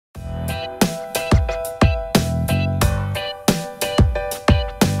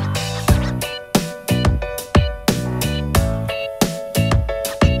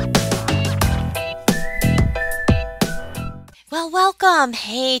Welcome.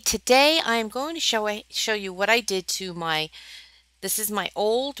 Hey, today I'm going to show you what I did to this is my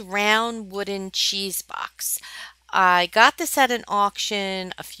old round wooden cheese box. I got this at an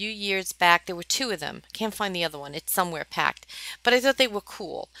auction a few years back. There were two of them. I can't find the other one. It's somewhere packed. But I thought they were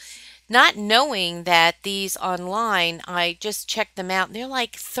cool. Not knowing that these online, I just checked them out and they're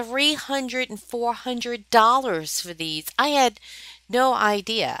like $300 and $400 for these. I had no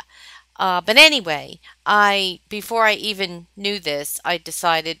idea. But anyway, I before I even knew this, I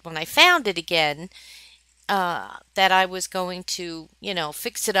decided when I found it again that I was going to,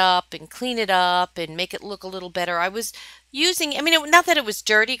 fix it up and clean it up and make it look a little better. I was using, not that it was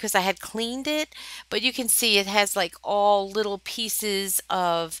dirty because I had cleaned it, but you can see it has like all little pieces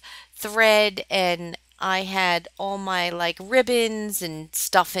of thread, and I had all my like ribbons and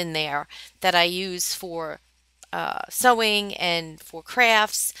stuff in there that I use for sewing and for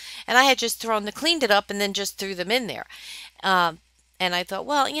crafts, and I had just cleaned it up and then just threw them in there. Um, and I thought,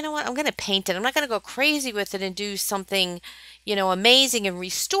 well, you know what? I'm going to paint it. I'm not going to go crazy with it and do something, amazing and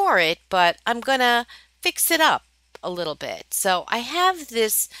restore it, but I'm going to fix it up a little bit. So I have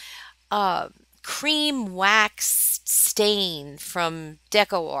this uh, cream wax stain from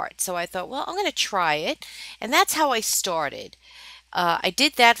Deco Art. So I thought, well, I'm going to try it. And that's how I started. I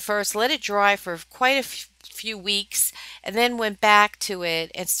did that first, let it dry for quite a few weeks, and then went back to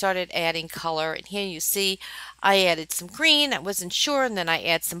it and started adding color. And here you see I added some green. I wasn't sure, and then I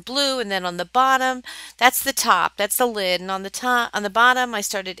add some blue, and then on the bottom, that's the top, that's the lid, and on the top, on the bottom, I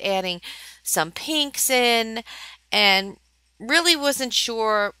started adding some pinks in, and really wasn't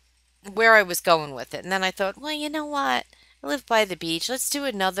sure where I was going with it. And then I thought, well, you know what? I live by the beach. Let's do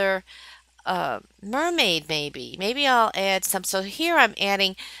another mermaid maybe. Maybe I'll add some. So here I'm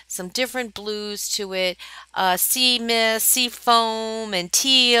adding some different blues to it. Sea mist, sea foam, and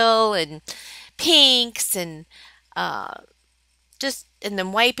teal, and pinks, and uh, and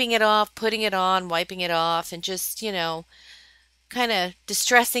then wiping it off, putting it on, wiping it off, and just, kind of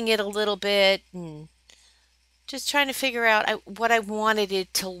distressing it a little bit, and just trying to figure out what I wanted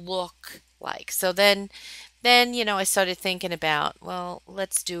it to look like. So then, I started thinking about, well,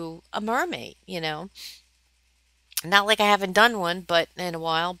 let's do a mermaid, Not like I haven't done one but in a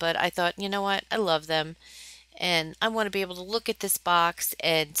while, but I thought, you know what? I love them, and I want to be able to look at this box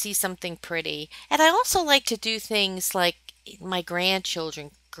and see something pretty. And I also like to do things like my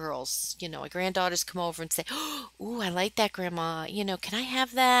grandchildren, girls, my granddaughters come over and say, "Ooh, I like that, Grandma. Can I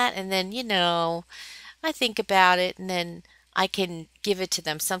have that?" And then, I think about it, and then I can give it to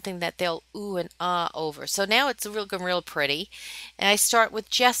them, something that they'll ooh and ah over. So now it's real pretty. And I start with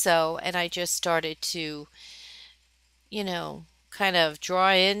gesso, and I just started to, kind of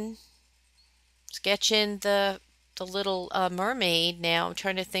draw in, sketch in the little mermaid. Now I'm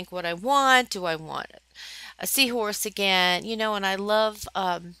trying to think what I want. Do I want a seahorse again? And I love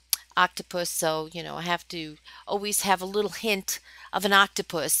octopus, so I have to always have a little hint of an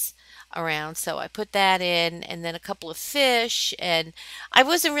octopus around. So I put that in, and then a couple of fish. And I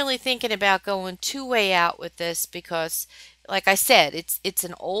wasn't really thinking about going two way out with this because, like I said, it's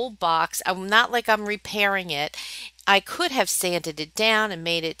an old box. I'm not like I'm repairing it. I could have sanded it down and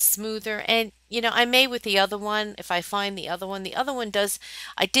made it smoother, and I may with the other one if I find the other one. The other one does,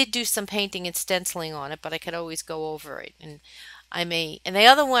 I did do some painting and stenciling on it, but I could always go over it, and I may, and the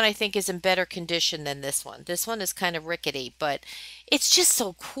other one I think is in better condition than this one. This one is kind of rickety, but it's just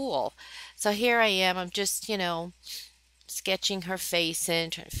so cool. So here I am, I'm just, sketching her face in,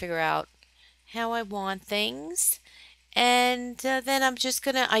 trying to figure out how I want things. And then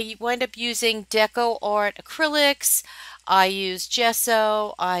I wind up using Deco Art acrylics. I use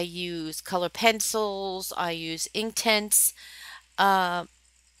gesso. I use color pencils. I use Inktense uh,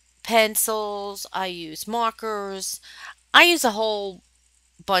 pencils. I use markers. I use a whole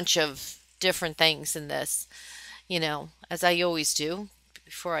bunch of different things in this, as I always do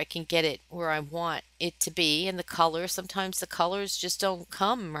before I can get it where I want it to be. And the colors, sometimes the colors just don't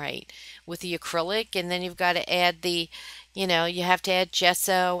come right with the acrylic, and then you've got to add you have to add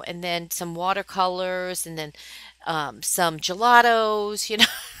gesso, and then some watercolors, and then some gelatos,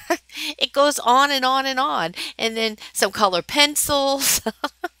 it goes on and on and on, and then some color pencils.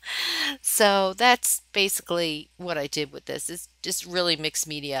 So that's basically what I did with this. It's just really mixed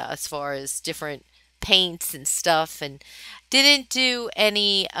media as far as different paints and stuff, and didn't do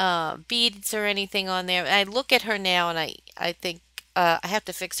any beads or anything on there. I look at her now, and I think I have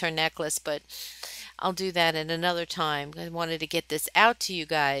to fix her necklace, but I'll do that at another time. I wanted to get this out to you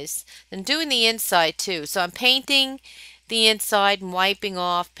guys. And doing the inside too. So I'm painting the inside and wiping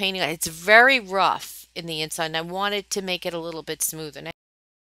off, painting. It's very rough in the inside, and I wanted to make it a little bit smoother.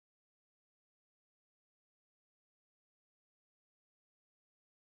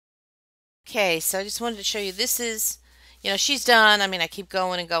 Okay, so I just wanted to show you this is, she's done. I mean, I keep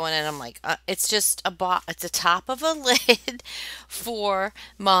going and going and I'm like, it's just it's a top of a lid for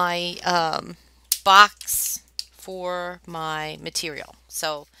my box for my material.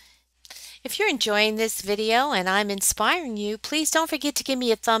 So if you're enjoying this video and I'm inspiring you, please don't forget to give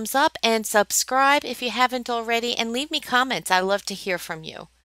me a thumbs up and subscribe if you haven't already, and leave me comments. I love to hear from you.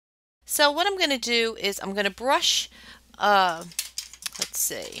 So what I'm going to do is I'm going to brush, let's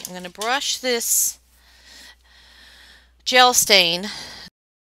see, I'm going to brush this gel stain,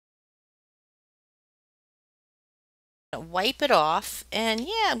 wipe it off, and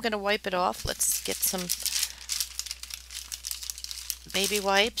yeah, I'm going to wipe it off. Let's get some baby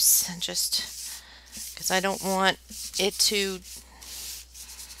wipes, and just because I don't want it to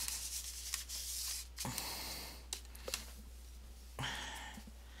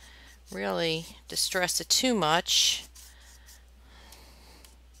really distress it too much.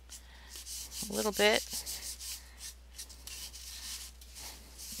 A little bit.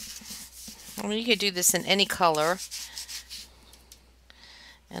 I mean, you could do this in any color,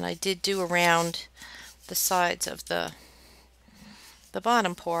 and I did do around the sides of the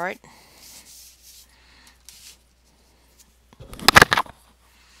bottom part.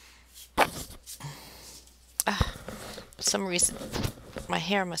 For some reason my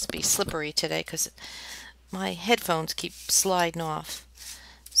hair must be slippery today because my headphones keep sliding off.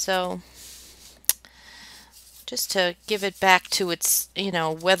 So just to give it back to its,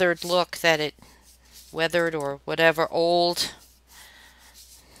 weathered look that it weathered, or whatever, old.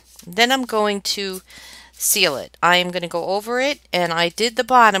 Then I'm going to seal it. I am going to go over it, and I did the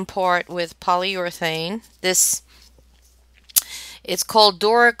bottom part with polyurethane. This, it's called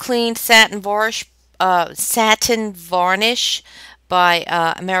Dora Clean Satin Varnish by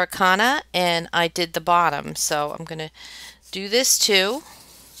Americana, and I did the bottom. So I'm going to do this too,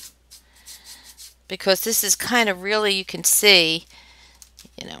 because this is kind of really, you can see,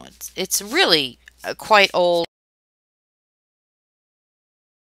 it's really quite old.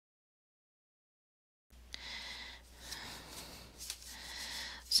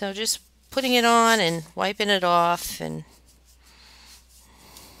 So just putting it on and wiping it off, and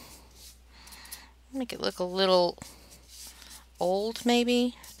make it look a little old,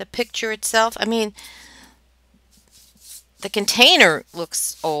 maybe. The picture itself, I mean, the container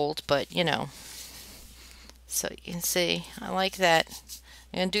looks old, but so you can see, I like that.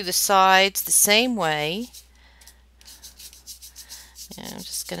 I'm going to do the sides the same way. And I'm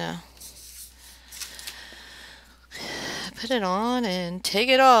just going to put it on and take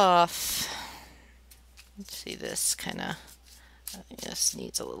it off. Let's see, this kind of, this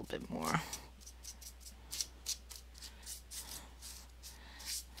needs a little bit more.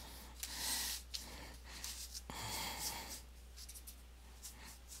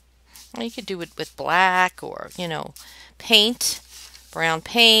 You could do it with black, or, paint, brown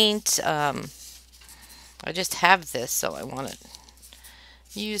paint. I just have this, so I want to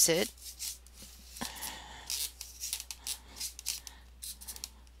use it.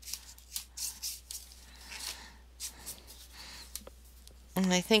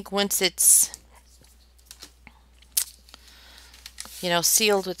 And I think once it's,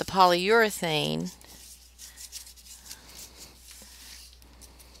 sealed with the polyurethane,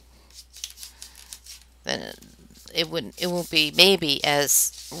 then it won't be maybe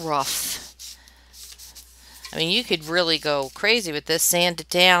as rough. I mean, you could really go crazy with this, sand it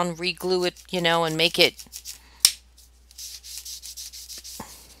down, re-glue it, and make it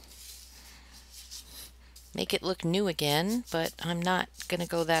look new again, but I'm not going to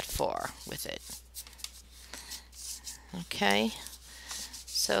go that far with it. Okay,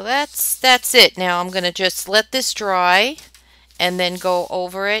 so that's it. Now I'm going to just let this dry and then go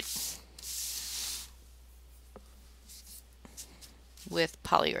over it with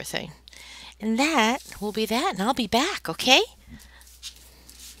polyurethane. And that will be that, and I'll be back, okay?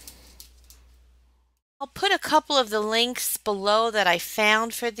 I'll put a couple of the links below that I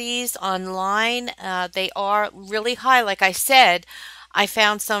found for these online. They are really high. Like I said, I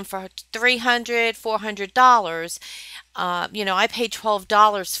found some for $300, $400. I paid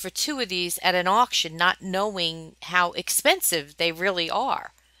 $12 for 2 of these at an auction, not knowing how expensive they really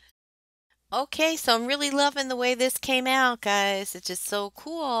are. Okay, so I'm really loving the way this came out, guys. It's just so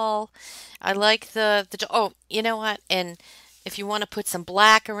cool. I like oh, you know what? And if you want to put some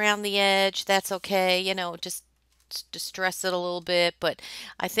black around the edge, that's okay. Just distress it a little bit. But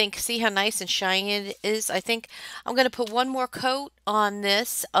I think, see how nice and shiny it is? I think I'm going to put one more coat on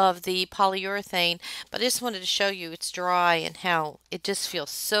this of the polyurethane, but I just wanted to show you it's dry and how it just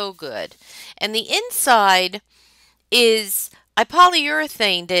feels so good. And the inside is I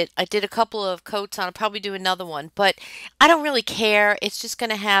polyurethaned it. I did a couple of coats on. I'll probably do another one, but I don't really care. It's just going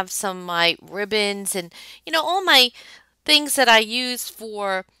to have some of my ribbons and, all my things that I use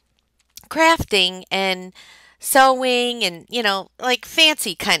for crafting and sewing and, like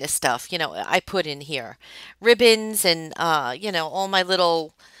fancy kind of stuff, I put in here. Ribbons and, all my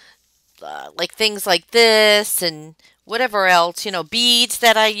little, like things like this and whatever else, beads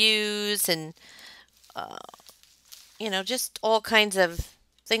that I use and just all kinds of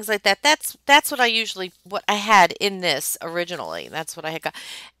things like that. That's what I had in this originally. That's what I had got.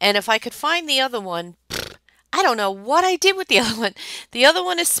 And if I could find the other one, I don't know what I did with the other one. The other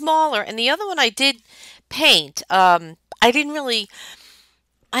one is smaller, and the other one I did paint. I didn't really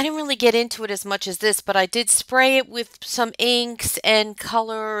get into it as much as this, but I did spray it with some inks and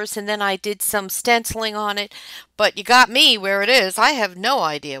colors, and then I did some stenciling on it. But you got me where it is. I have no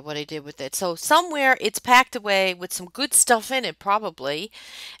idea what I did with it. So somewhere it's packed away with some good stuff in it, probably.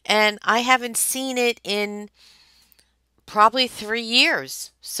 And I haven't seen it in probably 3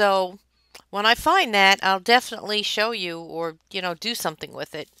 years. So when I find that, I'll definitely show you or, do something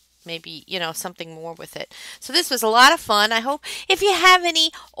with it. Maybe, something more with it. So this was a lot of fun. I hope if you have any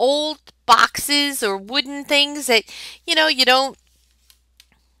old boxes or wooden things that, you don't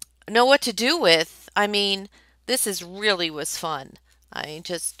know what to do with, I mean, this is really was fun. I mean,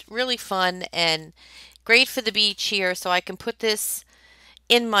 just really fun and great for the beach here. So I can put this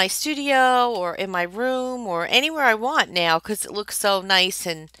in my studio or in my room or anywhere I want now because it looks so nice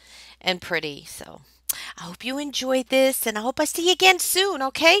and pretty. So I hope you enjoyed this and I hope I see you again soon,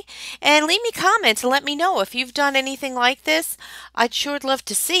 okay? And leave me comments and let me know if you've done anything like this. I'd sure love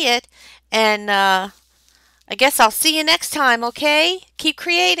to see it. And I guess I'll see you next time, okay? Keep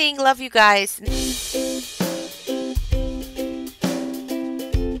creating. Love you guys.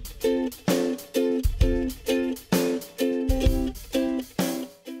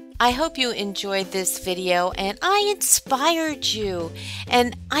 I hope you enjoyed this video and I inspired you.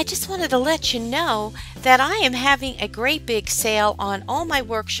 And I just wanted to let you know that I am having a great big sale on all my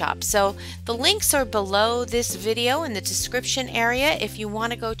workshops. So the links are below this video in the description area if you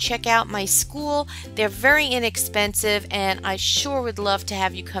want to go check out my school. They're very inexpensive and I sure would love to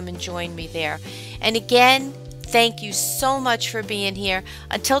have you come and join me there. And again, thank you so much for being here.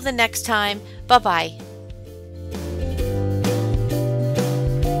 Until the next time, bye-bye.